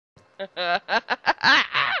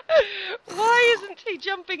Why isn't he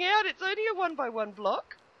jumping out? It's only a 1x1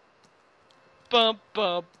 block. Bum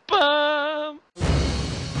bum bum.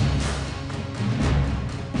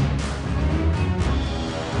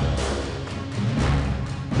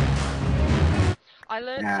 I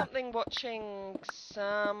learned something watching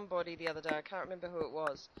somebody the other day, I can't remember who it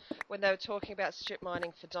was, when they were talking about strip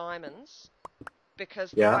mining for diamonds,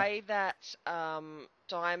 because the way that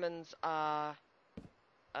diamonds are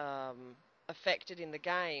affected in the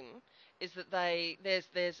game is that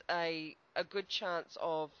there's a good chance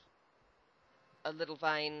of a little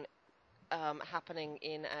vein happening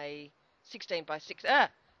in a 16x6,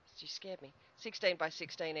 you scared me,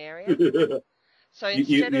 16x16 area. So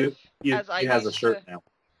instead of, as I used to, now.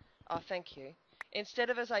 Oh, thank you. Instead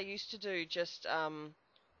of, as I used to do, just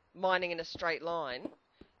mining in a straight line.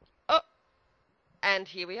 Oh, and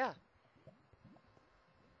here we are.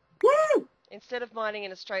 Woo! Instead of mining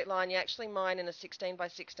in a straight line, you actually mine in a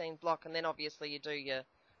 16x16 block, and then obviously you do your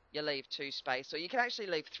leave 2 space, or you can actually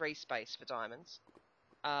leave 3 space for diamonds.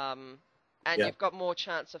 And you've got more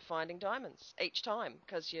chance of finding diamonds each time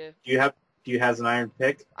because you. Do you have an iron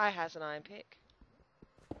pick? I has an iron pick.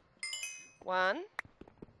 1,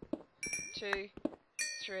 2,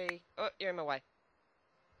 3. Oh, you're in my way.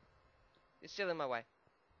 You're still in my way.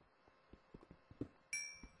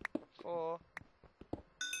 4,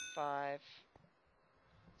 5.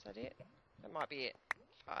 Is that it? That might be it.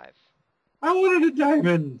 5. I wanted a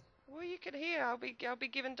diamond. Well, you can hear. I'll be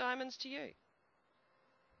giving diamonds to you.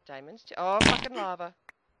 Diamonds to. Oh, fucking lava.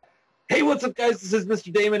 Hey, what's up, guys? This is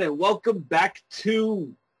Mr. Damon, and welcome back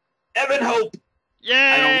to Evanhope. Yay!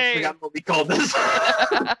 I almost forgot what we called this.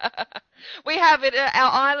 We have it.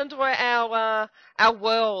 Our island or our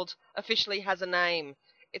world officially has a name.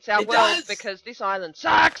 It's our world because this island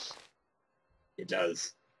sucks. It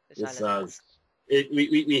does. This island sucks.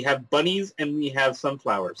 We have bunnies and we have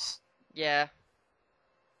sunflowers. Yeah.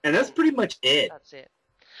 And that's pretty much it. That's it.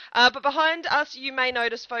 But behind us, you may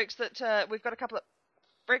notice, folks, that we've got a couple of...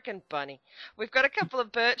 Frickin' bunny. We've got a couple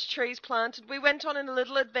of birch trees planted. We went on a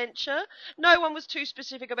little adventure. No one was too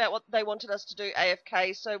specific about what they wanted us to do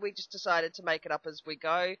AFK, so we just decided to make it up as we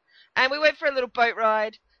go. And we went for a little boat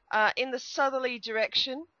ride in the southerly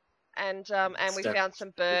direction, and we found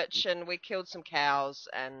some birch, and we killed some cows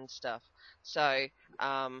and stuff. So,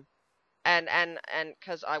 and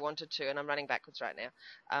because I wanted to, and I'm running backwards right now,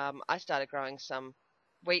 I started growing some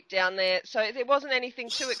wheat down there. So it wasn't anything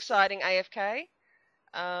too exciting AFK.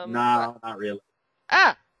 No, not really.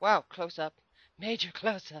 Ah! Wow, close up. Major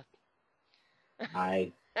close up.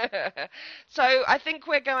 Hi. So I think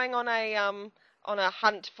we're going on a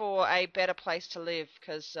hunt for a better place to live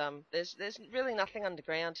because there's really nothing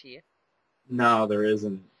underground here. No, there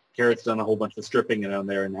isn't. Carrot's done a whole bunch of stripping down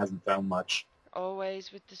there and hasn't found much.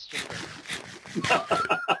 Always with the stripping.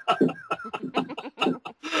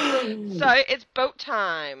 So it's boat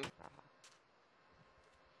time.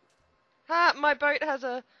 My boat has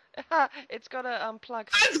a... it's got a plug.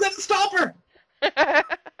 It's got a stopper!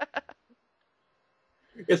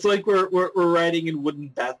 It's like we're riding in wooden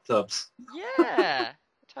bathtubs. Yeah,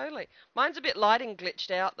 totally. Mine's a bit lighting glitched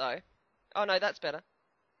out, though. Oh, no, that's better.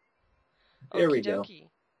 There we go. Okay.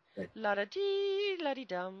 La-da-dee,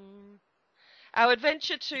 la-dee-dum. Our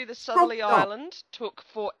adventure to the southerly island took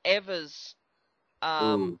forevers.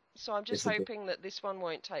 So I'm just hoping that this one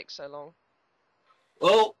won't take so long.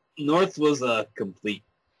 Well... North was a complete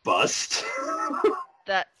bust.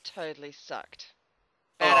 That totally sucked.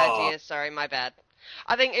 Bad idea, sorry, my bad.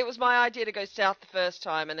 I think it was my idea to go south the first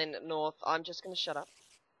time and then north. I'm just going to shut up.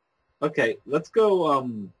 Okay, let's go,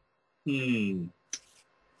 let's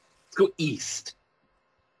go east.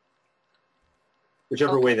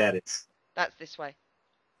 Whichever way that is. That's this way.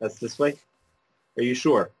 That's this way? Are you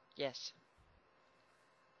sure? Yes.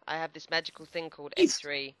 I have this magical thing called East.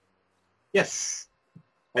 X3. Yes.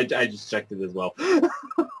 I just checked it as well.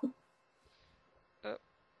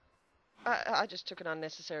 I just took an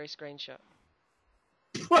unnecessary screenshot.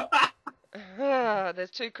 There's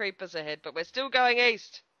 2 creepers ahead, but we're still going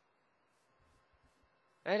east.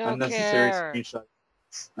 I don't care. Unnecessary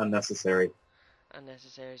screenshots. Unnecessary.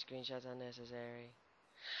 Unnecessary screenshots. Unnecessary.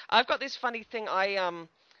 I've got this funny thing.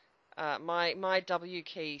 My W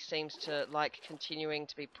key seems to like continuing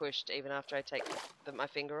to be pushed even after I take my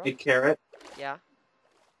finger off. Hey, Carrot. Yeah.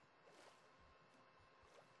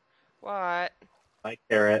 What? Hi,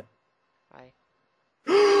 Carrot. Hi.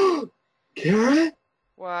 Carrot?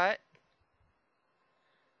 What?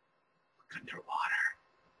 Underwater.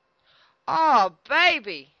 Oh,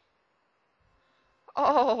 baby.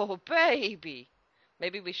 Oh, baby.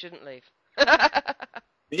 Maybe we shouldn't leave.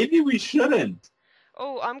 Maybe we shouldn't.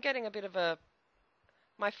 Oh, I'm getting a bit of a...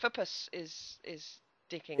 My fuppus is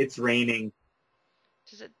dicking. It's raining.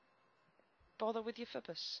 Does it bother with your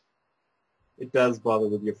fuppus? It does bother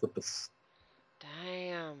with your flippus.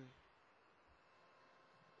 Damn.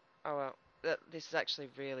 Oh well, this is actually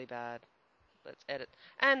really bad. Let's edit.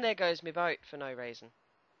 And there goes my boat for no reason.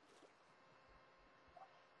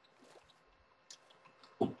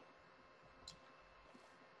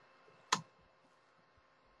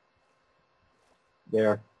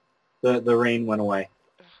 There. The rain went away.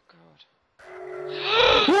 Oh god.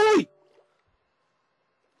 Holy!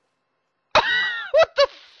 What the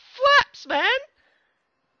flaps, man?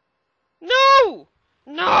 No!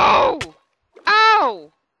 No!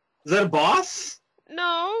 Ow! Is that a boss?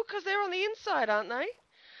 No, because they're on the inside, aren't they?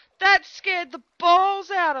 That scared the balls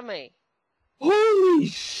out of me. Holy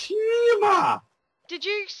shima! Did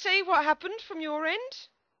you see what happened from your end?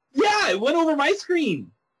 Yeah, it went over my screen.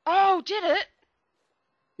 Oh, did it?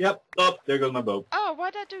 Yep. Oh, there goes my boat. Oh,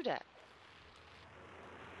 why'd I do that?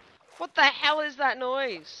 What the hell is that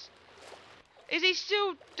noise? Is he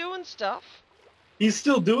still doing stuff? He's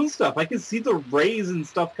still doing stuff. I can see the rays and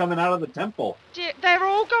stuff coming out of the temple. They're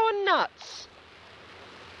all going nuts.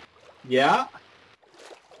 Yeah?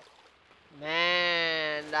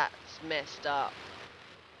 Man, that's messed up.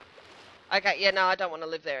 Okay, yeah, no, I don't want to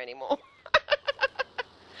live there anymore.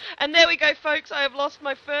 And there we go, folks. I have lost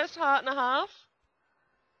my first heart and a half.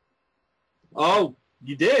 Oh,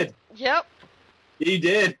 you did. Yep. You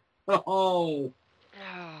did. Oh.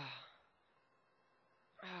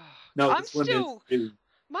 No, I'm this one still... is...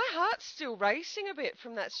 My heart's still racing a bit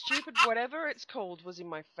from that stupid whatever it's called was in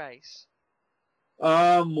my face.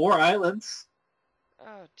 More islands.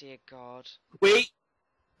 Oh, dear God. Wait.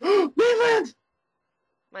 Mainland!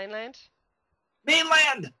 Mainland?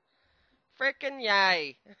 Mainland! Frickin'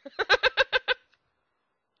 yay.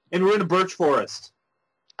 And we're in a birch forest.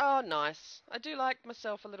 Oh, nice. I do like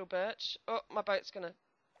myself a little birch. Oh, my boat's gonna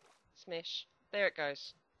smash. There it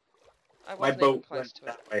goes. I My wasn't even boat close went to it.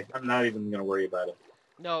 that way. I'm not even going to worry about it.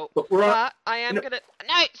 No. But we're on... I am gonna...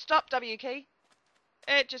 No! Stop, W key.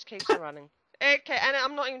 It just keeps running. Okay, and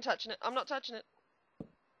I'm not even touching it. I'm not touching it.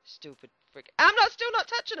 Stupid frick. Still not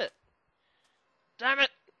touching it! Damn it!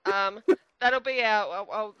 That'll be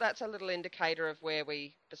our... that's a little indicator of where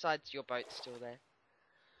we... Besides your boat's still there.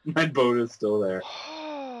 My boat is still there.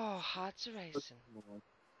 Oh, hearts are racing.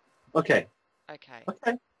 Okay. Okay.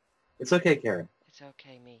 Okay. It's okay, Karen. It's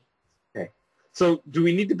okay, me. Okay. So, do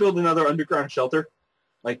we need to build another underground shelter?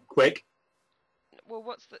 Like, quick? Well,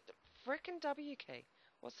 what's the... Frickin' W key.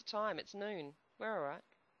 What's the time? It's noon. We're alright.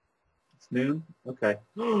 It's noon? Okay.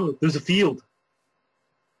 There's a field!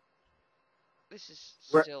 This is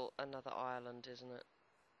still another island, isn't it?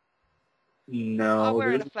 No. Oh,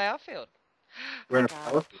 we're in a flower field. We're in a I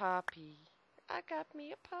flower got a field? puppy. I got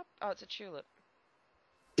me a pup. Oh, it's a tulip.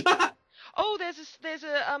 Oh, there's a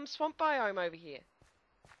swamp biome over here.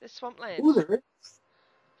 There's swampland. Ooh, there is.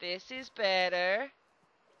 This is better.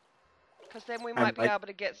 Because then we might be able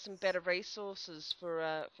to get some better resources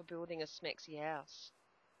for building a smexy house.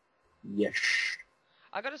 Yes.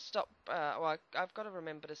 I gotta stop. I've got to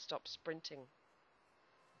remember to stop sprinting.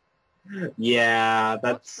 Yeah,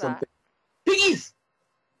 that's What's that? something. Piggies!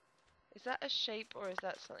 Is that a sheep or is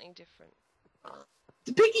that something different? It's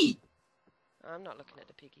a piggy! I'm not looking at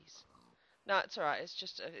the piggies. No, it's alright. It's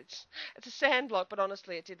just it's a sand block, but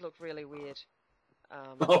honestly, it did look really weird.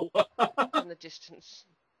 Oh. From the distance.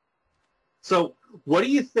 So, what do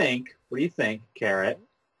you think, Carrot?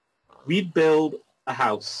 We build a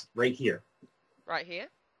house right here. Right here?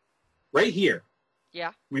 Right here.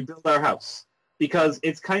 Yeah. We build our house. Because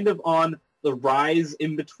it's kind of on the rise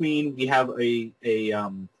in between. We have a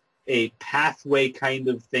pathway kind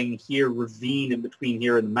of thing here, ravine in between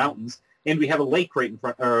here in the mountains. And we have a lake right in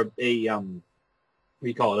front, or what do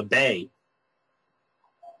you call it, a bay.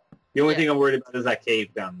 The only thing I'm worried about is that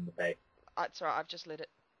cave down in the bay. It's alright, I've just lit it.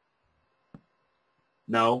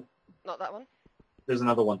 No. Not that one? There's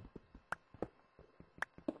another one.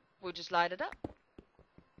 We'll just light it up.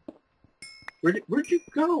 Where'd you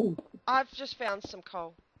go? I've just found some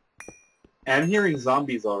coal. I'm hearing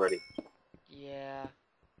zombies already. Yeah.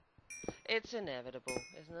 It's inevitable,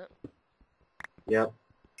 isn't it? Yep.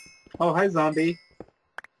 Oh, hi, zombie.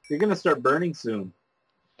 You're gonna start burning soon.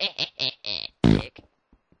 Dick.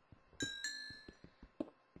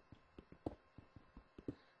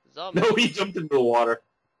 Zombie. No, he jumped into the water.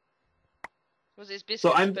 Was his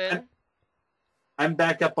biscuits So burn? I'm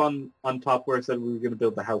back up on top where I said we were gonna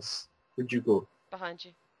build the house. Where'd you go? Behind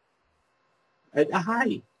you. Hi.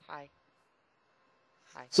 Hi.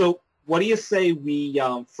 Hi. So what do you say we,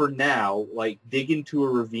 for now, like, dig into a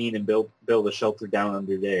ravine and build a shelter down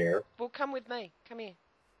under there? Well, come with me. Come here.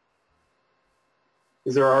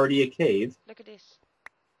 Is there already a cave? Look at this.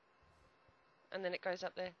 And then it goes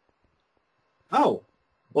up there. Oh.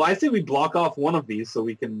 Well, I say we block off one of these so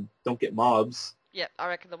we don't get mobs. Yep, I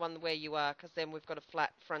reckon the one where you are, because then we've got a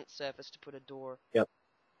flat front surface to put a door. Yep.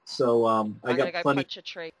 So, I I'm got gonna go plenty... punch a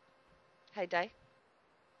tree. Hey, Day.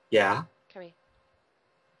 Yeah? Come here.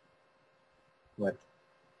 What?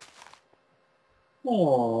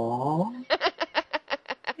 Aww.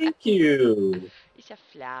 Thank you. It's a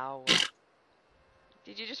flower.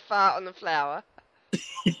 Did you just fart on the flower?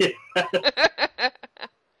 Yeah.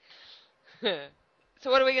 So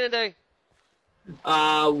what are we going to do?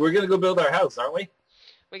 We're going to go build our house, aren't we?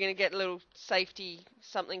 We're going to get a little safety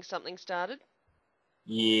something started?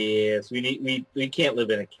 Yes, we can't live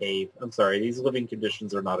in a cave. I'm sorry, these living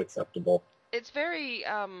conditions are not acceptable. It's very,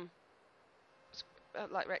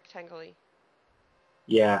 like rectangle-y.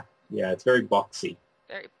 Yeah, it's very boxy.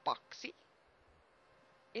 Very boxy.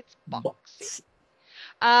 It's boxy.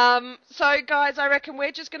 Box. So guys, I reckon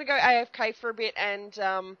we're just going to go AFK for a bit and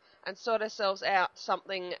sort ourselves out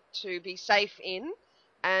something to be safe in,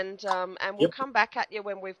 and we'll come back at you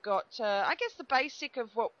when we've got, I guess, the basic of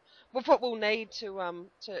what we'll need to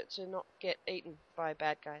not get eaten by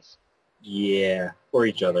bad guys. Yeah, or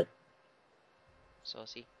each other.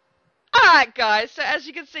 Saucy. Alright guys, so as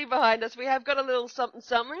you can see behind us, we have got a little something.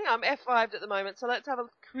 I'm F5'd at the moment, so let's have a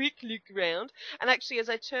quick look around. And actually, as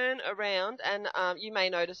I turn around, and you may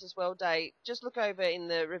notice as well, Day, just look over in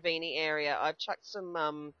the ravine area. I've chucked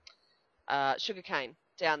some sugarcane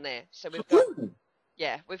down there. So we've got,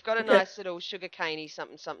 we've got a nice little sugarcaney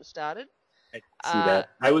something started. I see that.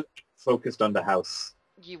 I was focused on the house.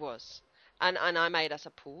 You was. And I made us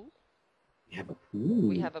a pool. We have a pool.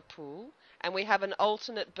 We have a pool. And we have an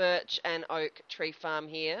alternate birch and oak tree farm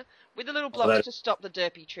here, with the little blocks to stop the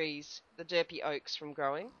derpy trees, the derpy oaks from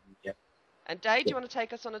growing. Yep. And Dave, do you want to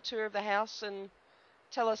take us on a tour of the house and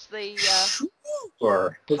tell us the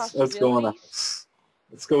Sure. Let's go in the house.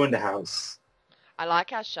 Let's go in the house. I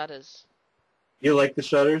like our shutters. You like the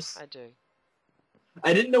shutters? I do.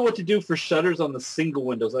 I didn't know what to do for shutters on the single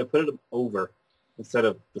windows. I put it over instead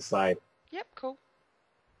of the side. Yep, cool.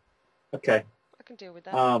 Okay. I can deal with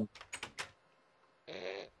that.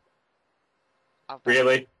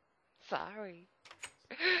 Really? Sorry.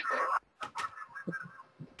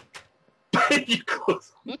 You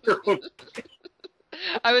close your own.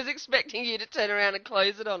 I was expecting you to turn around and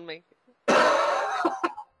close it on me.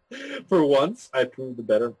 For once, I proved a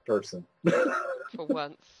better person. For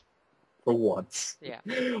once. For once. Yeah.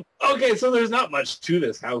 Okay, so there's not much to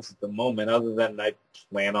this house at the moment, other than I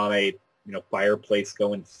plan on a fireplace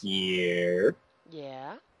going here.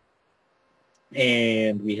 Yeah.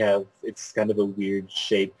 And we have, it's kind of a weird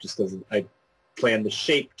shape, just because I planned the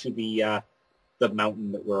shape to be the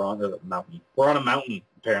mountain that we're on, or the mountain. We're on a mountain,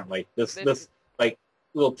 apparently. This like,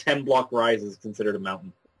 little 10-block rise is considered a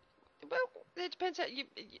mountain. Well, it depends. Are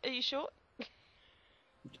you short?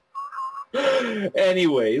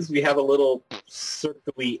 Anyways, we have a little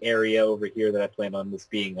circle-y area over here that I plan on this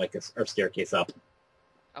being like our staircase up.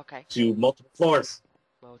 Okay. To multiple floors.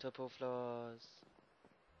 Multiple floors.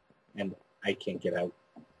 And I can't get out.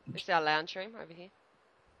 This is our lounge room over here.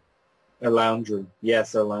 Our lounge room.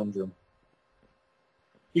 Yes, our lounge room.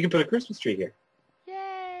 You can put a Christmas tree here.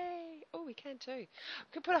 Yay! Oh, we can too. We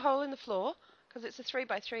could put a hole in the floor, because it's a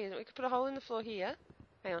 3x3, isn't it? We could put a hole in the floor here.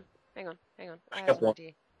 Hang on. I have an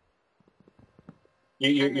idea.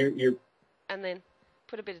 You're... And then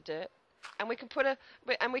put a bit of dirt. And we can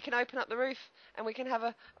and we can open up the roof, and we can have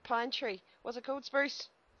a pine tree. What's it called? Spruce.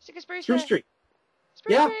 Stick a spruce tree. Spruce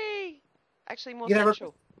yeah. tree! Actually, more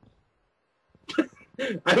central.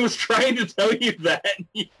 I was trying to tell you that.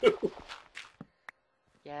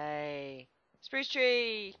 Yay. Spruce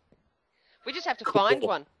tree! We just have to find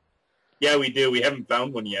one. Yeah, we do. We haven't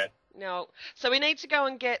found one yet. No. So we need to go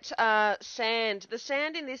and get sand. The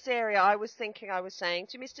sand in this area, I was saying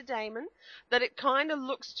to Mr. Damon, that it kind of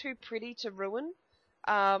looks too pretty to ruin.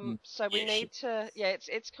 So we need to,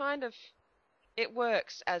 it's kind of, it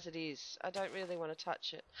works as it is. I don't really want to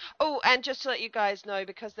touch it. Oh, and just to let you guys know,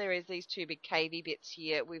 because there is these two big cavey bits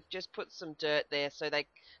here, we've just put some dirt there so the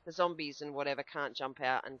zombies and whatever can't jump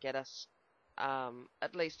out and get us,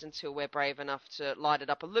 at least until we're brave enough to light it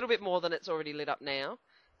up a little bit more than it's already lit up now.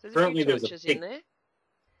 There's a few torches in there.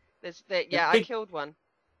 I killed one.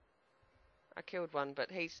 But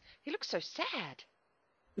he looks so sad.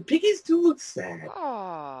 The piggies do look sad.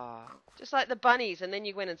 Oh, just like the bunnies, and then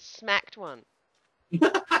you went and smacked one.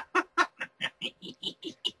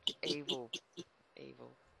 Evil.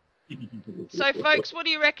 So, folks, what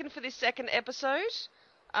do you reckon for this second episode?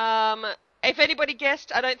 If anybody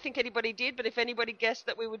guessed, I don't think anybody did, but if anybody guessed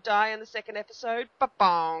that we would die in the second episode,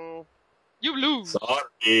 ba-bong, you lose.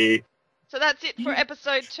 Sorry. So that's it for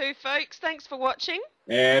episode 2, folks. Thanks for watching.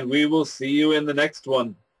 And we will see you in the next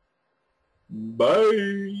one.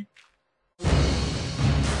 Bye.